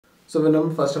So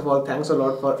Vinam, first of all, thanks a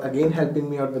lot for again helping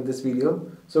me out with this video.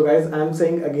 So guys, I'm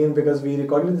saying again because we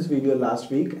recorded this video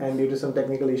last week and due to some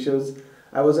technical issues,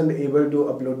 I wasn't able to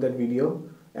upload that video.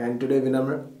 And today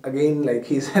Vinam again, like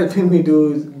he's helping me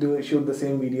to shoot the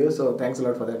same video. So thanks a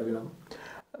lot for that, Vinam.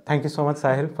 Thank you so much,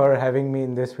 Sahil, for having me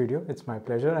in this video. It's my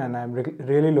pleasure and I'm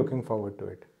really looking forward to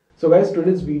it. So guys,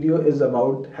 today's video is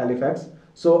about Halifax.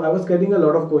 So I was getting a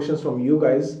lot of questions from you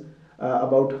guys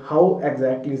about how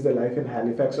exactly is the life in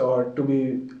Halifax, or to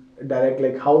be direct,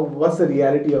 like what's the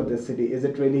reality of this city? Is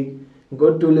it really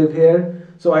good to live here?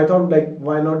 So I thought, like,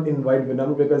 why not invite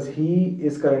Vinam, because he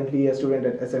is currently a student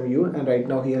at SMU and right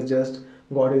now he has just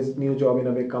got his new job in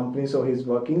a big company. So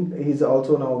he's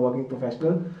also now a working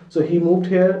professional. So he moved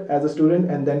here as a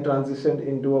student and then transitioned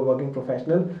into a working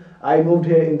professional. I moved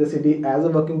here in the city as a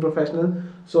working professional.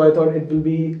 So I thought it will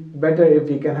be better if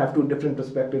we can have two different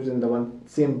perspectives in the one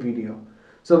same video.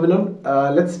 So Vinam,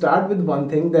 let's start with one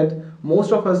thing that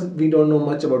most of us, we don't know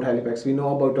much about Halifax. We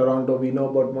know about Toronto, we know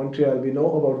about Montreal, we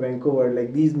know about Vancouver,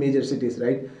 like these major cities,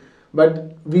 right?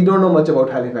 But we don't know much about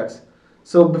Halifax.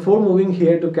 So before moving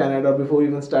here to Canada, before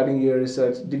even starting your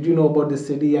research, did you know about this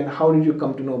city, and how did you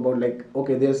come to know about, like,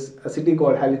 okay, there's a city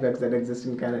called Halifax that exists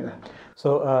in Canada?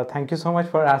 So thank you so much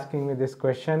for asking me this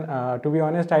question. To be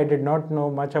honest, I did not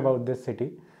know much about this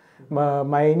city.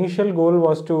 My initial goal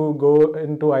was to go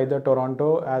into either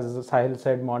Toronto, as Sahil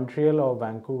said, Montreal or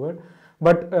Vancouver.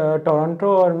 But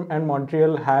Toronto and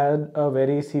Montreal had a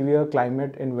very severe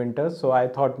climate in winter, so I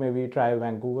thought maybe try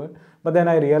Vancouver. But then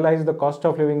I realized the cost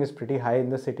of living is pretty high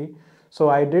in the city. So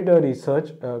I did a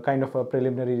research, kind of a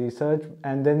preliminary research,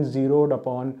 and then zeroed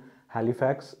upon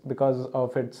Halifax because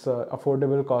of its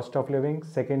affordable cost of living.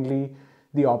 Secondly,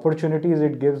 the opportunities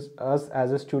it gives us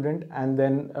as a student, and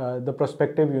then the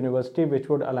prospective university which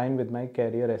would align with my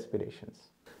career aspirations.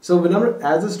 So whenever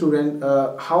as a student,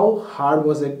 how hard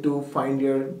was it to find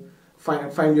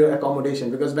your accommodation?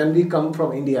 Because when we come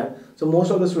from India, so most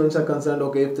of the students are concerned,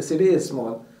 okay, if the city is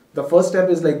small, the first step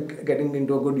is like getting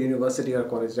into a good university or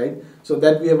college, right? So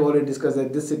that we have already discussed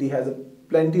that this city has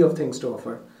plenty of things to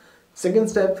offer. Second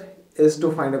step is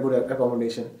to find a good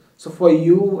accommodation. So for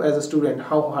you as a student,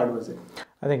 how hard was it?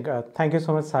 I think, thank you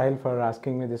so much, Sahil, for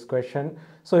asking me this question.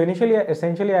 So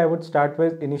essentially, I would start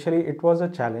with, initially it was a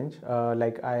challenge.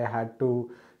 Like I had to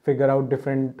figure out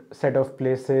different set of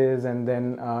places and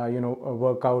then,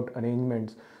 work out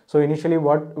arrangements. So initially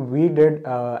what we did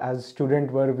as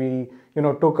student were we,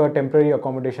 took a temporary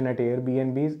accommodation at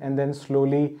Airbnbs, and then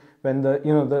slowly when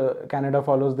the Canada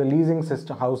follows the leasing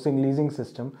system, housing leasing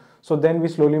system. So then we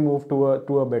slowly moved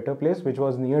to a better place, which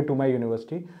was near to my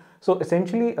university. So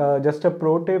essentially, just a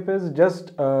pro tip is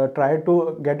just try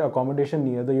to get accommodation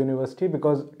near the university,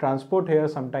 because transport here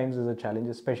sometimes is a challenge,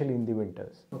 especially in the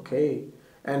winters. Okay.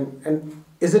 And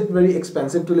is it very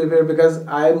expensive to live here? Because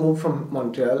I moved from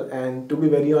Montreal, and to be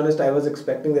very honest, I was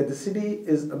expecting that the city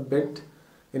is a bit,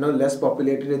 less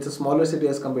populated. It's a smaller city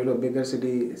as compared to a bigger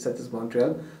city such as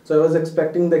Montreal. So I was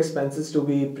expecting the expenses to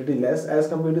be pretty less as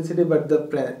compared to the city, but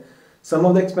some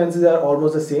of the expenses are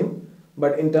almost the same.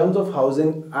 But in terms of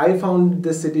housing, I found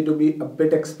this city to be a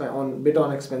bit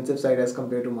on expensive side as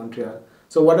compared to Montreal.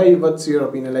 So what's your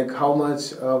opinion? Like how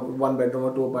much one bedroom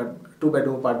or two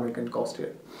bedroom apartment can cost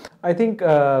here? I think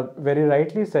very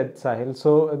rightly said, Sahil.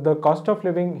 So the cost of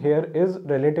living here is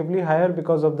relatively higher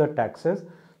because of the taxes.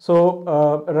 So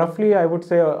roughly, I would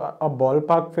say a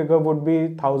ballpark figure would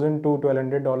be $1,000 to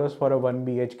 $1,200 for a 1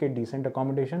 BHK decent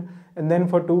accommodation, and then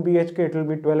for 2 BHK it will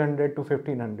be $1,200 to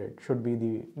 $1,500 should be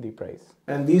the price.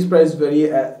 And these prices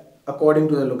vary according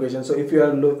to the location. So if you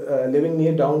are living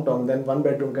near downtown, then one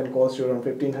bedroom can cost you around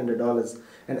 $1,500.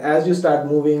 And as you start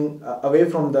moving away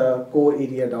from the core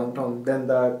area downtown,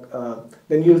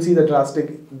 then you'll see the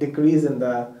drastic decrease in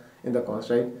the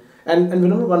cost, right? And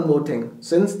remember one more thing,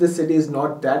 since this city is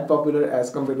not that popular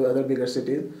as compared to other bigger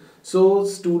cities, so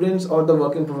students or the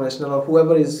working professional or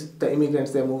whoever is the immigrants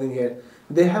they're moving here,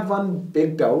 they have one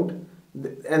big doubt,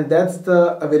 and that's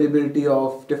the availability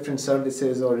of different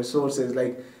services or resources.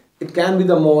 Like it can be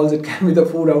the malls, it can be the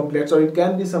food outlets, or it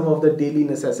can be some of the daily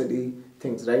necessity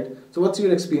things, right? So what's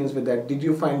your experience with that? Did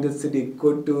you find this city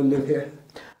good to live here?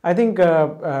 I think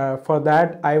for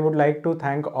that, I would like to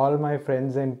thank all my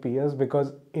friends and peers,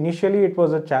 because initially it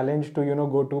was a challenge to,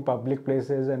 go to public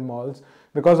places and malls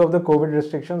because of the COVID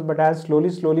restrictions. But as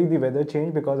slowly the weather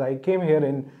changed, because I came here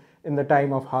in the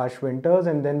time of harsh winters,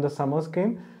 and then the summers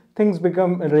came, things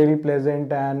become really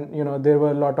pleasant, and there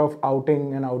were a lot of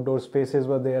outing and outdoor spaces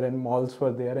were there, and malls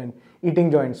were there, and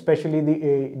eating joints, especially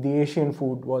the Asian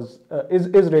food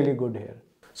is really good here.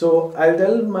 So I'll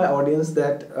tell my audience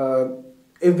that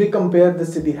if we compare the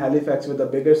city Halifax with the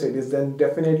bigger cities, then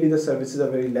definitely the services are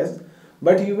very less,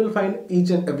 but you will find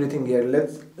each and everything here.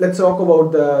 Let's talk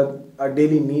about the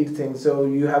daily need things. So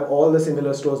you have all the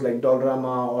similar stores like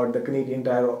Dollarama or the Canadian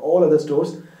Tire or all other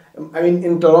stores. I mean,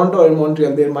 in Toronto or in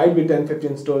Montreal there might be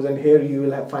 10-15 stores, and here you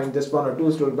will find just one or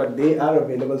two stores, but they are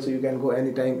available, so you can go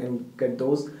anytime and get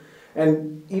those.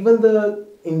 And even the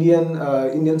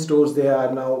Indian stores, they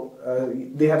are now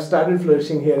they have started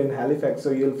flourishing here in Halifax.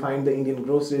 So you'll find the Indian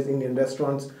groceries, Indian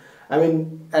restaurants. I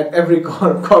mean, at every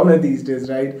corner these days,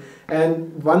 right?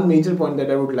 And one major point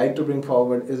that I would like to bring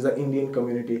forward is the Indian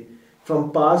community.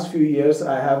 From past few years,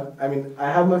 I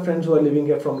have my friends who are living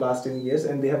here from last 10 years,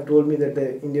 and they have told me that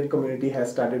the Indian community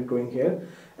has started growing here.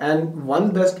 And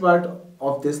one best part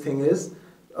of this thing is,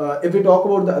 if we talk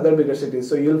about the other bigger cities,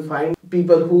 so you'll find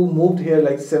people who moved here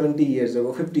like 70 years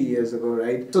ago, 50 years ago,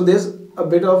 right? So there's a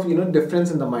bit of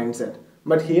difference in the mindset.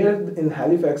 But here in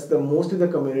Halifax, the mostly the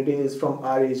community is from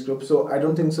our age group. So I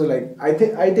don't think so. Like I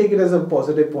take it as a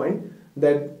positive point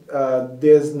that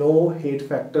there's no hate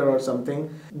factor or something.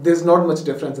 There's not much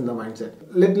difference in the mindset.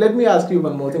 Let me ask you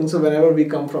one more thing. So whenever we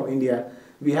come from India,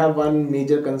 we have one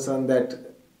major concern that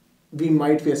we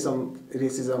might face some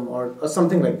racism or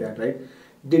something like that, right?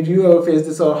 Did you ever face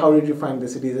this, or how did you find the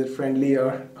city? Is it friendly,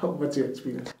 or what's your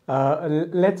experience?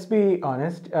 Let's be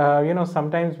honest.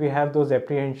 Sometimes we have those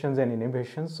apprehensions and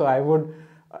inhibitions. So I would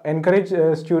encourage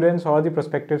students or the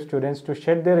prospective students to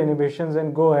shed their inhibitions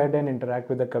and go ahead and interact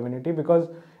with the community, because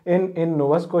in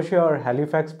Nova Scotia or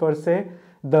Halifax per se,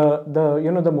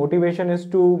 the motivation is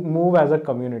to move as a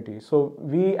community. So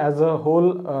we as a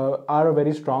whole are a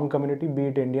very strong community, be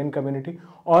it Indian community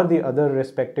or the other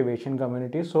respective Asian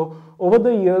communities. So over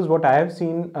the years, what I have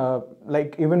seen,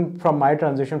 like even from my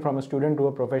transition from a student to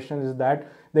a professional, is that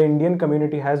the Indian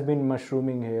community has been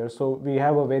mushrooming here. So we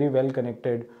have a very well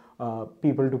connected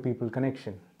people to people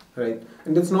connection. Right.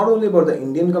 And it's not only about the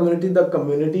Indian community, the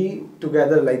community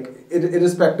together, like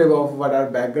irrespective of what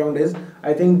our background is,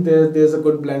 I think there's a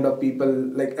good blend of people.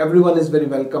 Like everyone is very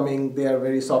welcoming, they are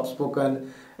very soft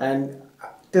spoken, and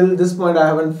till this point I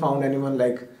haven't found anyone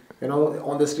like,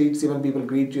 on the streets even people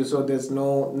greet you, so there's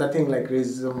nothing like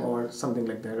racism or something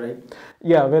like that, right?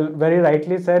 Yeah, well, very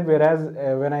rightly said. Whereas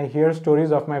when I hear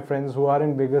stories of my friends who are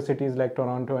in bigger cities like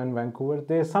Toronto and Vancouver,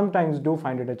 they sometimes do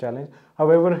find it a challenge.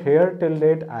 However, here till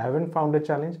date, I haven't found a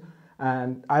challenge,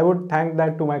 and I would thank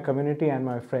that to my community and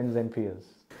my friends and peers.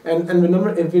 And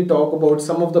remember, if we talk about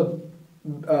some of the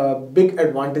big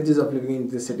advantages of living in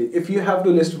this city, if you have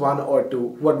to list one or two,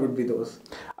 what would be those?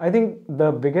 I think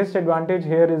the biggest advantage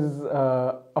here is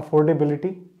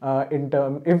affordability.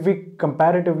 If we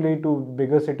comparatively to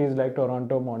bigger cities like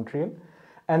Toronto, Montreal.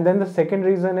 And then the second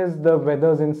reason is the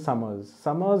weathers in summers.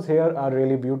 Summers here are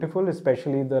really beautiful,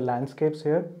 especially the landscapes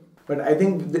here. But I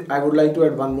think I would like to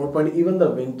add one more point. Even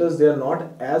the winters, they are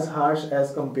not as harsh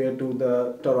as compared to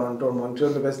the Toronto or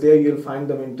Montreal, because there you'll find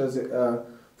the winters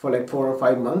for like 4 or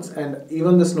 5 months, and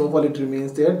even the snowfall, it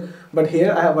remains there. But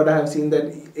here I have seen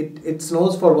that it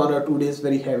snows for 1 or 2 days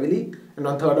very heavily, and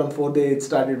on third and fourth day it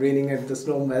started raining and the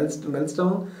snow melts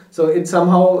down. So it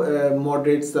somehow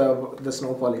moderates the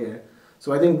snowfall here.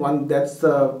 So I think that's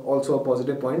also a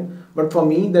positive point. But for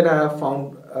me, that I have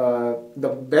found the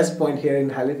best point here in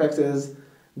Halifax is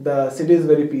the city is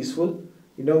very peaceful.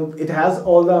 It has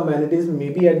all the amenities,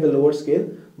 maybe at the lower scale,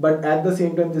 but at the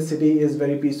same time, the city is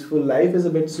very peaceful. Life is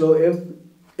a bit slow.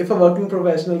 If a working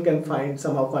professional can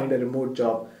somehow find a remote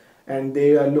job, and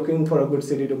they are looking for a good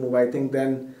city to move, I think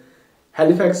then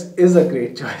Halifax is a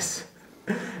great choice.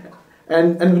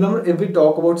 And remember, if we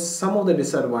talk about some of the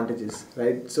disadvantages,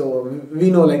 right? So we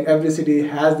know like every city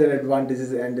has their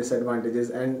advantages and disadvantages,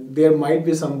 and there might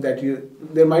be some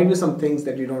things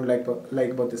that you don't like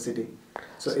about the city.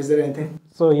 So is there anything?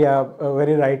 So yeah,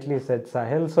 very rightly said,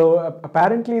 Sahil. So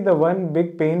apparently the one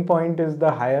big pain point is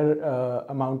the higher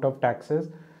amount of taxes.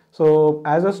 So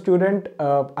as a student,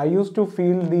 I used to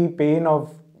feel the pain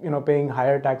of paying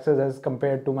higher taxes as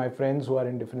compared to my friends who are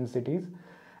in different cities.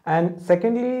 And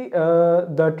secondly,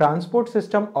 the transport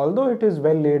system, although it is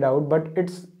well laid out, but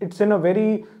it's in a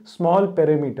very small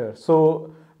perimeter.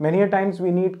 So many a times we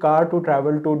need car to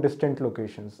travel to distant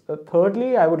locations.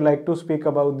 Thirdly, I would like to speak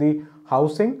about the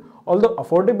housing. Although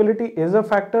affordability is a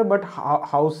factor, but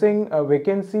housing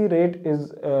vacancy rate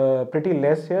is pretty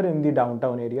less here in the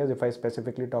downtown areas, if I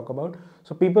specifically talk about.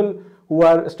 So people who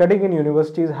are studying in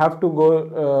universities have to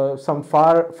go some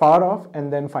far off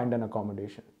and then find an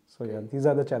accommodation. So yeah, these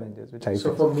are the challenges which I face.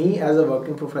 So for me as a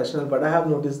working professional, but I have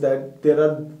noticed that there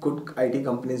are good IT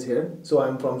companies here. So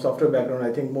I'm from software background.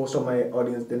 I think most of my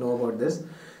audience, they know about this.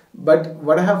 But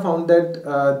what I have found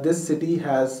that this city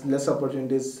has less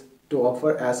opportunities to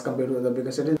offer as compared to the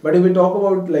bigger cities. But if we talk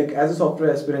about, like, as a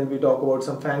software aspirant, we talk about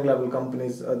some FANG level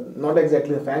companies, not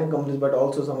exactly the FANG companies, but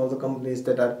also some of the companies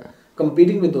that are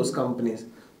competing with those companies.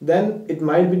 Then it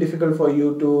might be difficult for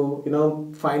you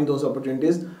to, find those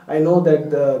opportunities. I know that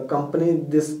the company,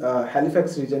 this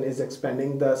Halifax region is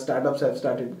expanding. The startups have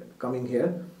started coming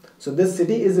here. So this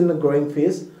city is in a growing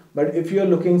phase. But if you're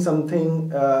looking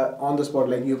something on the spot,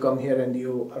 like you come here and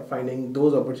you are finding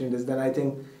those opportunities, then I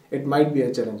think it might be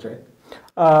a challenge, right?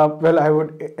 Well, I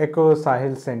would echo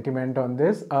Sahil's sentiment on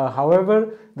this.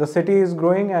 However, the city is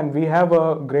growing and we have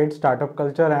a great startup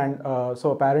culture. And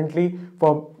so, apparently,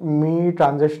 for me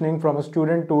transitioning from a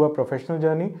student to a professional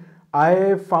journey,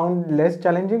 I found less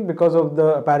challenging because of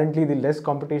the apparently the less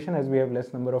competition, as we have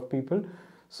less number of people.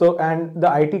 So, and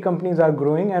the IT companies are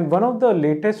growing, and one of the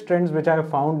latest trends which I have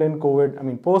found in COVID, I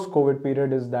mean post-COVID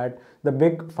period, is that the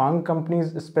big FANG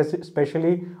companies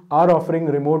especially are offering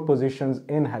remote positions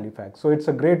in Halifax. So it's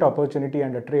a great opportunity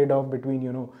and a trade-off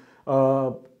between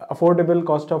affordable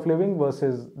cost of living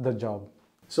versus the job.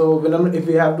 So, if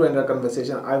we have to end our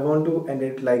conversation, I want to end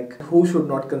it like, who should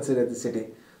not consider the city?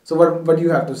 So what do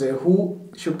you have to say? Who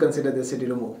should consider the city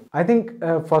to move? I think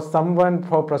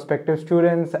for prospective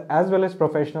students as well as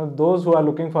professionals, those who are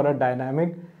looking for a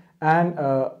dynamic and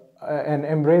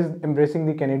embracing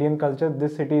the Canadian culture,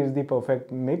 this city is the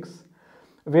perfect mix.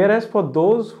 Whereas for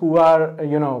those who are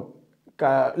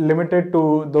limited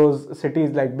to those cities,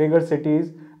 like bigger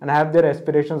cities, and have their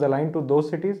aspirations aligned to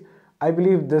those cities, I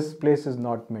believe this place is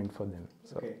not meant for them.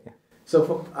 So, okay. Yeah.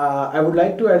 So I would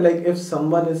like to add, like, if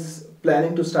someone is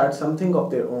planning to start something of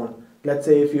their own, let's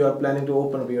say if you are planning to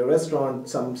open up your restaurant,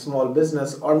 some small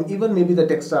business, or even maybe the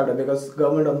tech startup, because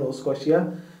government of Nova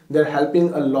Scotia, they're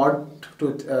helping a lot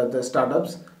to the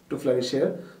startups to flourish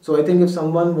here. So I think if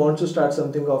someone wants to start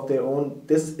something of their own,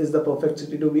 this is the perfect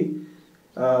city to be.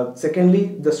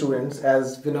 Secondly, the students,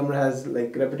 as Vinamra has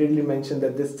like repeatedly mentioned,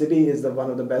 that this city is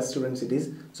one of the best student cities.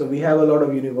 So we have a lot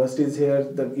of universities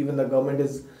here. Even the government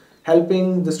is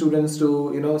helping the students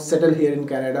to settle here in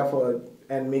Canada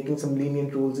and making some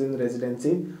lenient rules in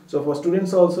residency. So for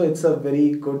students also, it's a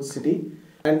very good city.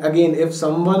 And again, if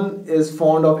someone is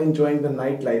fond of enjoying the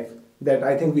nightlife, that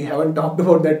I think we haven't talked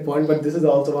about that point, but this is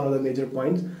also one of the major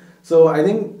points. So I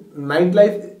think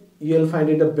nightlife, you'll find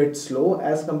it a bit slow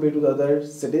as compared to the other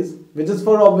cities, which is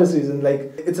for obvious reasons.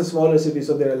 Like, it's a smaller city,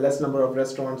 so there are less number of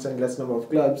restaurants and less number of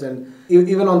clubs, and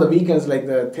even on the weekends, like,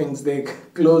 the things, they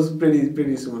close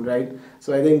pretty soon, right?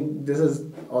 So I think this is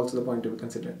also the point to be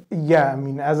considered. Yeah, I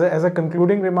mean, as a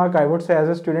concluding remark, I would say as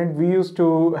a student, we used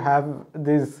to have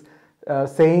this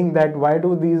saying that why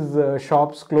do these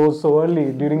shops close so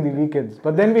early during the weekends?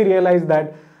 But then we realized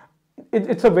that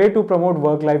it's a way to promote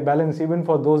work-life balance even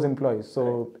for those employees.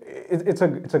 So it's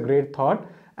a great thought.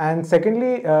 And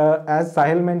secondly, as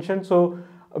Sahil mentioned, so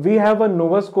we have a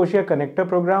Nova Scotia Connector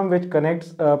program which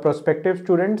connects prospective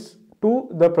students to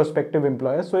the prospective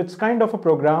employers. So it's kind of a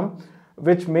program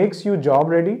which makes you job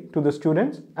ready to the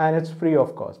students, and it's free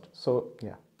of cost. So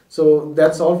yeah. So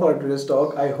that's all for today's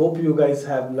talk. I hope you guys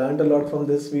have learned a lot from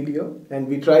this video, and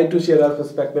we tried to share our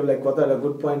perspective, like what are the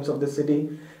good points of the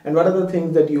city and what are the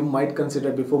things that you might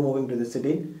consider before moving to the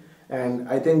city. And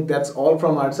I think that's all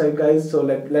from our side, guys. So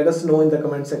let us know in the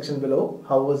comment section below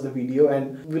how was the video,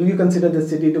 and will you consider the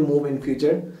city to move in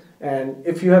future. And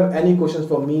if you have any questions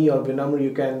for me or Vinamr,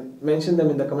 you can mention them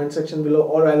in the comment section below,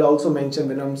 or I'll also mention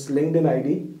Vinamr's LinkedIn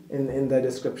ID in the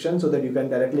description so that you can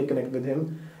directly connect with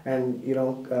him and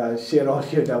share all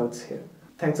your doubts here.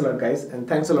 Thanks a lot, guys, and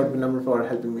thanks a lot, Vinamr, for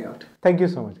helping me out. Thank you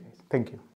so much, guys. Thank you.